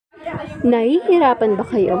Nahihirapan ba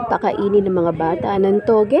kayong pakainin ng mga bata ng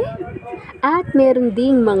toge? At meron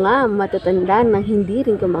ding mga matatanda na hindi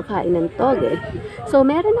rin kumakain ng toge. So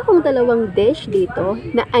meron akong dalawang dish dito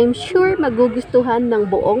na I'm sure magugustuhan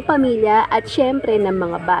ng buong pamilya at syempre ng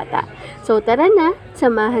mga bata. So tara na,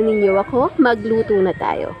 samahan ninyo ako, magluto na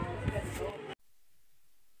tayo.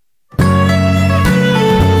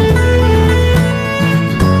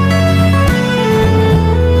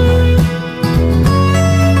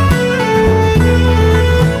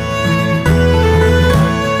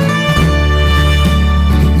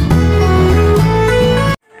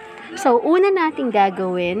 So, una nating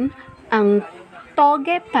gagawin ang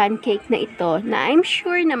toge pancake na ito na I'm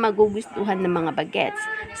sure na magugustuhan ng mga bagets.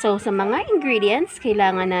 So, sa mga ingredients,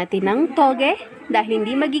 kailangan natin ng toge dahil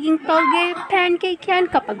hindi magiging toge pancake yan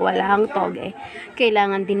kapag wala ang toge.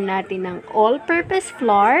 Kailangan din natin ng all-purpose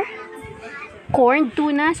flour, corned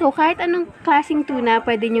tuna. So, kahit anong klaseng tuna,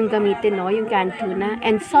 pwede nyong gamitin, no? Yung canned tuna.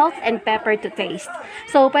 And salt and pepper to taste.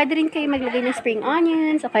 So, pwede rin kayo maglagay ng spring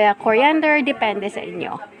onions o kaya coriander, depende sa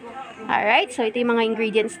inyo. Alright, so ito yung mga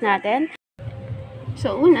ingredients natin.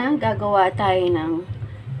 So, una, gagawa tayo ng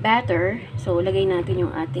batter. So, lagay natin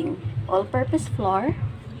yung ating all-purpose flour.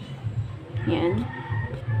 Yan.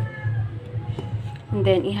 And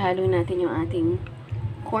then, ihalo natin yung ating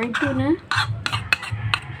corned tuna.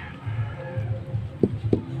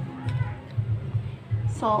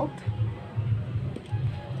 Salt.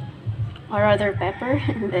 Or rather, pepper.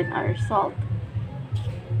 And then, our salt.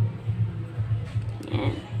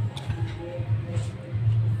 Yan.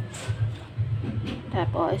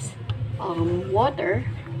 Tapos, water.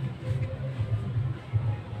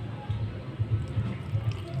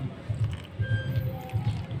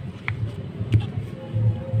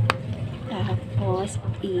 Tapos,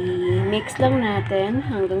 i-mix lang natin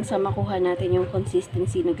hanggang sa makuha natin yung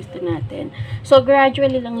consistency na gusto natin. So,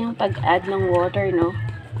 gradually lang yung pag-add ng water, no?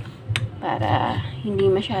 Para hindi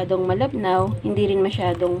masyadong malabnaw, hindi rin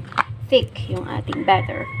masyadong thick yung ating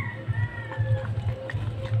batter.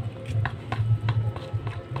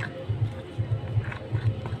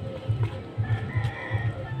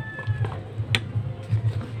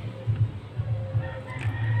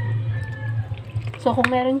 So,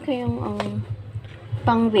 kung meron kayong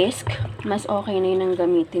pang-whisk, mas okay na yun ang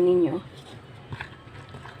gamitin ninyo.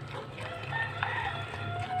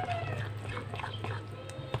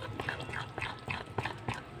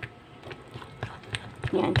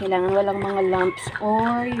 Yan, kailangan walang mga lumps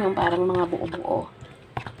or yung parang mga buo-buo.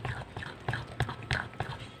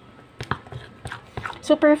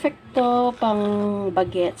 So, perfect to pang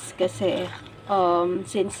bagets kasi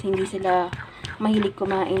since hindi sila mahilig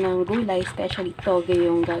kumain ng gulay, especially toge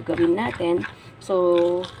yung gagawin natin.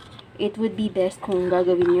 So, it would be best kung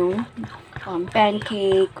gagawin yung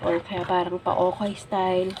pancake or kaya parang pa-okoy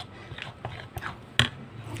style.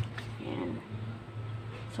 Yan.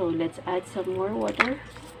 So, let's add some more water.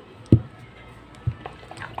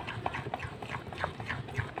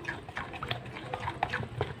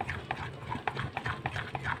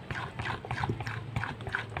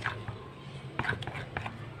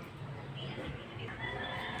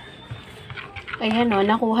 Ayan o,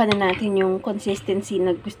 nakuha na natin yung consistency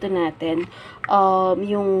na gusto natin.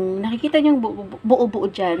 Yung nakikita nyong buo-buo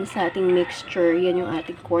dyan sa ating mixture, yan yung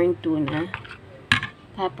ating corned tuna.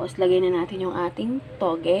 Tapos, lagay na natin yung ating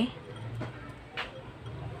toge.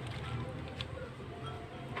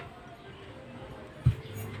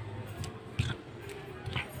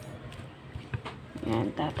 Yan,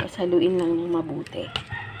 tapos haluin lang ng mabuti.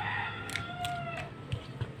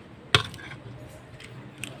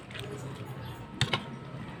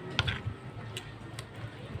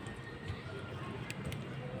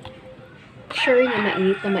 Sure na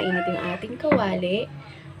mainit yung ating kawali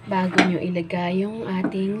bago nyo ilagay yung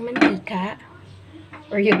ating mantika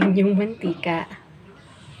or yung inyong mantika.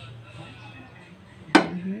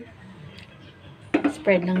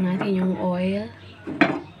 Spread lang natin yung oil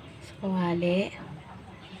sa kawali.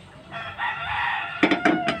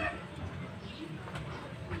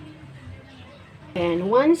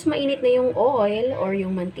 And once mainit na yung oil or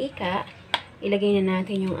yung mantika, ilagay na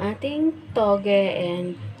natin yung ating toge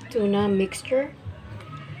and tuna mixture.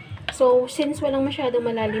 So, since walang masyadong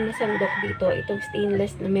malalim na sandok dito, itong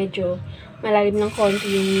stainless na medyo malalim ng konti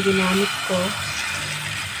yung ginamit ko.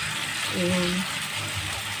 Ayan.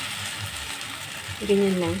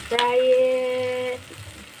 Ganyan lang. Fry it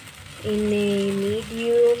in a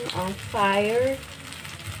medium fire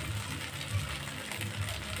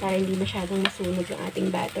para hindi masyadong masunog yung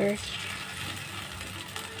ating batter.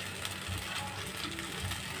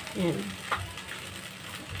 Ayan.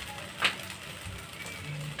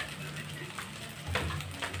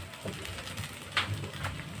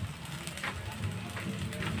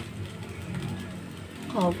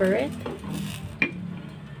 cover it.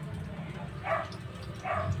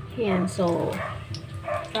 Yan, so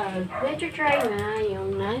pag medyo dry na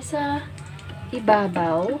yung nasa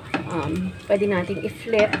ibabaw, pwede nating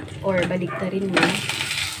i-flip or baliktarin mo.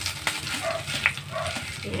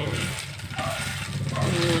 Yan.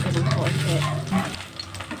 Yan natin ng konti.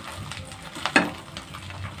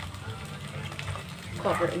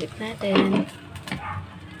 Cover ulit natin.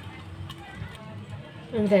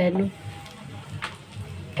 And then,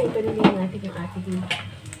 openin natin yung ating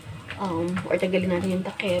or tagalin natin yung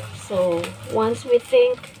takip. So, once we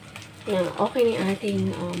think na okay na yung ating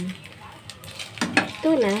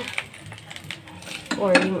tuna or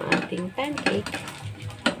yung ating pancake,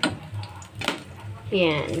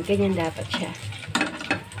 yan, ganyan dapat siya.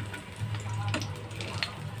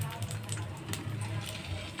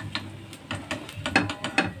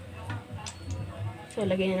 So,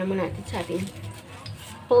 lagyan na naman natin sa ating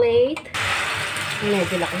plate.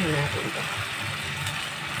 Medyo lakihan natin ito.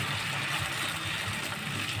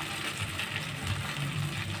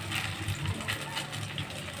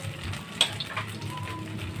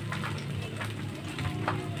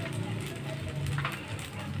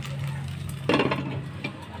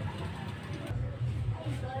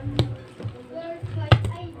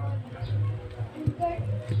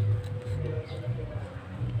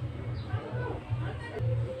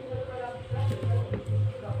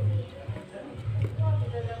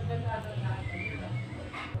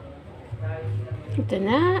 Ito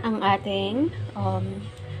na ang ating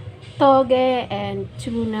toge and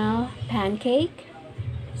tuna pancake.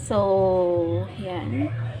 So, yan.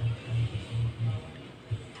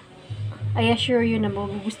 I assure you na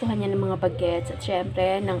magugustuhan niya ng mga bagets at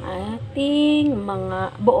syempre ng ating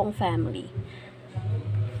mga buong family.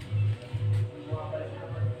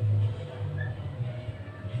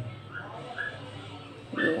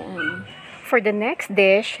 Yan. For the next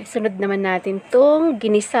dish, sunod naman natin tong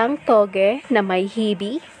ginisang toge na may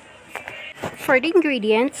hibi. For the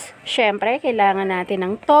ingredients, syempre, kailangan natin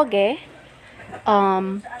ng toge,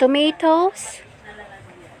 tomatoes,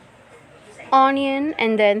 onion,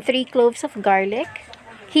 and then 3 cloves of garlic.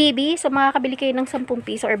 Hibi, so makakabili kayo ng 10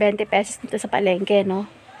 piso or 20 pesos nito sa palengke,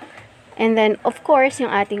 no? And then, of course,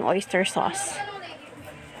 yung ating oyster sauce.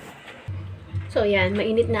 So, yan.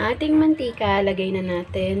 Mainit na ating mantika. Lagay na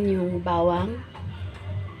natin yung bawang.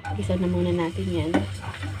 Gisa na muna natin yan.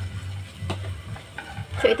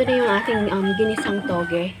 So, ito na yung ating ginisang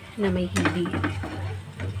toge na may hibi.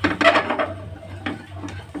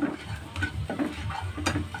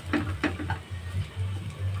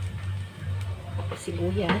 Tapos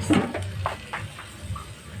sibuyas.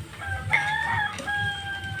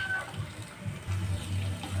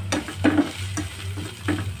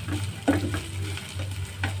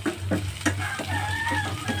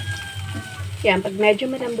 Yan, pag medyo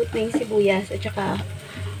malambot na yung sibuyas at saka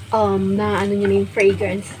na ano niya na yung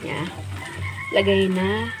fragrance niya, lagay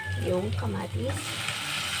na yung kamatis.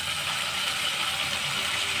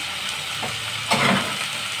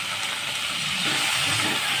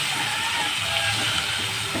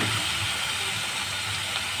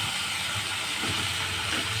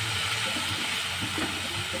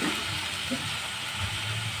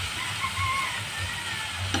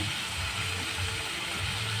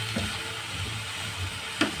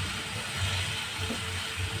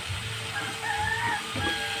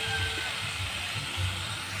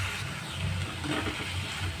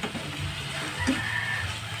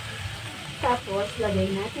 Tapos,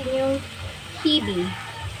 lagay natin yung hibi.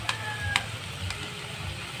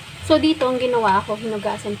 So, dito, ang ginawa ko,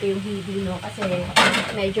 hinugasan ko yung hibi, no? Kasi,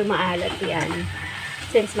 medyo maalat yan.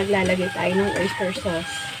 Since maglalagay tayo ng oyster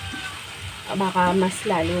sauce, baka mas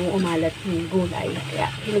lalong umalat yung gulay.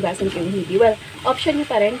 Kaya, hinugasan ko yung hibi. Well, option nyo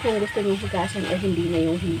pa rin kung gusto nyo hugasan or hindi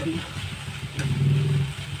na yung hibi.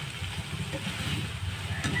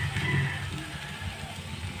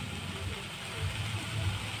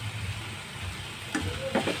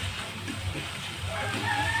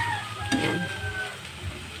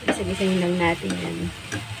 Isa-gisahin lang natin yan.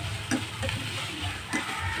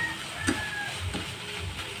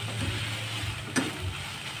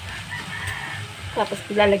 Tapos,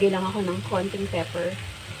 lalagay lang ako ng konting pepper.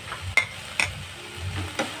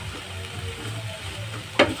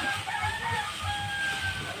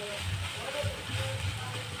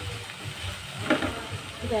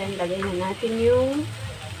 Then, lagay na natin yung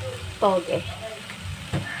toge.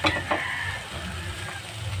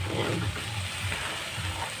 Ayan.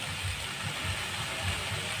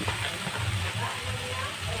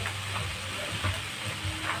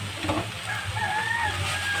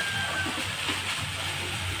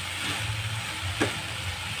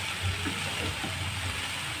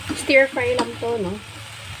 Stir fry lang to, no?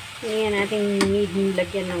 Hindi natin need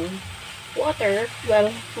lagyan ng water.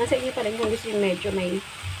 Well, nasa inyo pa rin kung gusto yung medyo may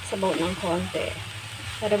sabaw ng konti.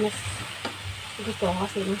 Pero mas gusto ko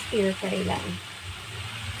kasi yung stir fry lang.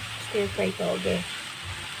 Stir fry toge.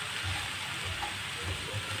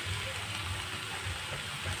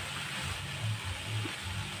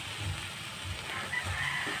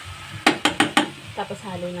 Tapos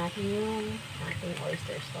halo natin yung ating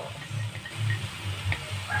oyster sauce.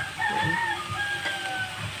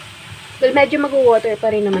 Well, medyo mag-water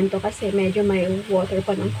pa rin naman to kasi medyo may water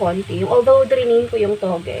pa ng konti. Although, drainin ko yung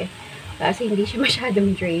toge. Kasi hindi siya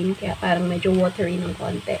masyadong drain. Kaya parang medyo watery ng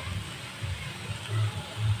konti.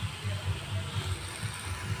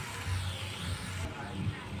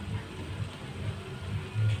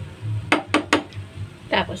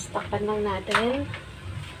 Tapos, takpan lang natin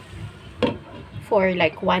for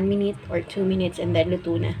like 1 minute or 2 minutes and then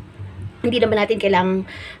luto na. Hindi naman natin kailangang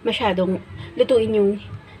masyadong lutuin yung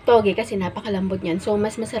toge kasi napakalambot niyan. So,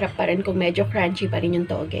 mas masarap pa rin kung medyo crunchy pa rin yung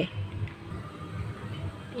toge.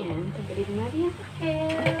 Ayan, tanggalin natin yung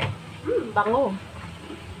takip. Bango.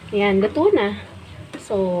 Ayan, luto na.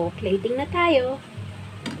 So, plating na tayo.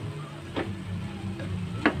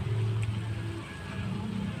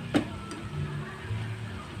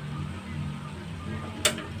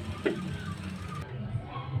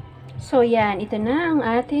 So, yan. Ito na ang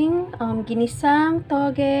ating ginisang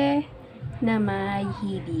toge na may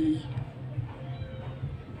hibi.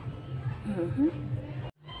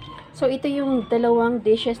 So, ito yung dalawang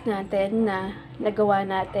dishes natin na nagawa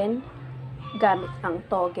natin gamit ang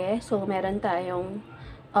toge. So, meron tayong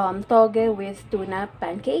toge with tuna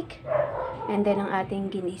pancake. And then, ang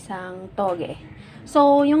ating ginisang toge.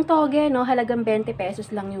 So, yung toge, no, halagang 20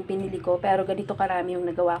 pesos lang yung pinili ko. Pero ganito karami yung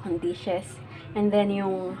nagawa kong dishes. And then,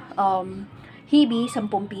 yung hibi, 10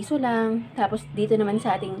 piso lang. Tapos, dito naman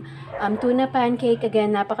sa ating tuna pancake.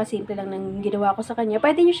 Again, napakasimple lang ng ginawa ko sa kanya.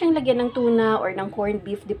 Pwede nyo siyang lagyan ng tuna or ng corned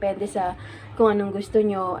beef. Depende sa kung anong gusto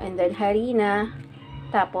nyo. And then, harina.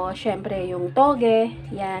 Tapos, syempre, yung toge.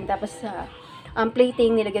 Yan. Tapos,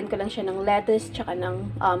 plating, nilagyan ko lang siya ng lettuce tsaka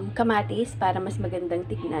ng kamatis para mas magandang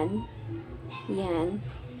tignan. Yan.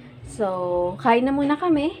 So, kain na muna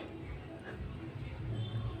kami.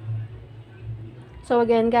 So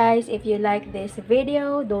again guys, if you like this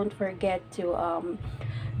video, don't forget to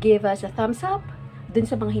give us a thumbs up. Dun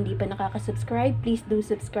sa mga hindi pa nakaka-subscribe, please do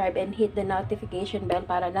subscribe and hit the notification bell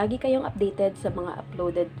para lagi kayong updated sa mga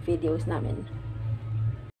uploaded videos namin.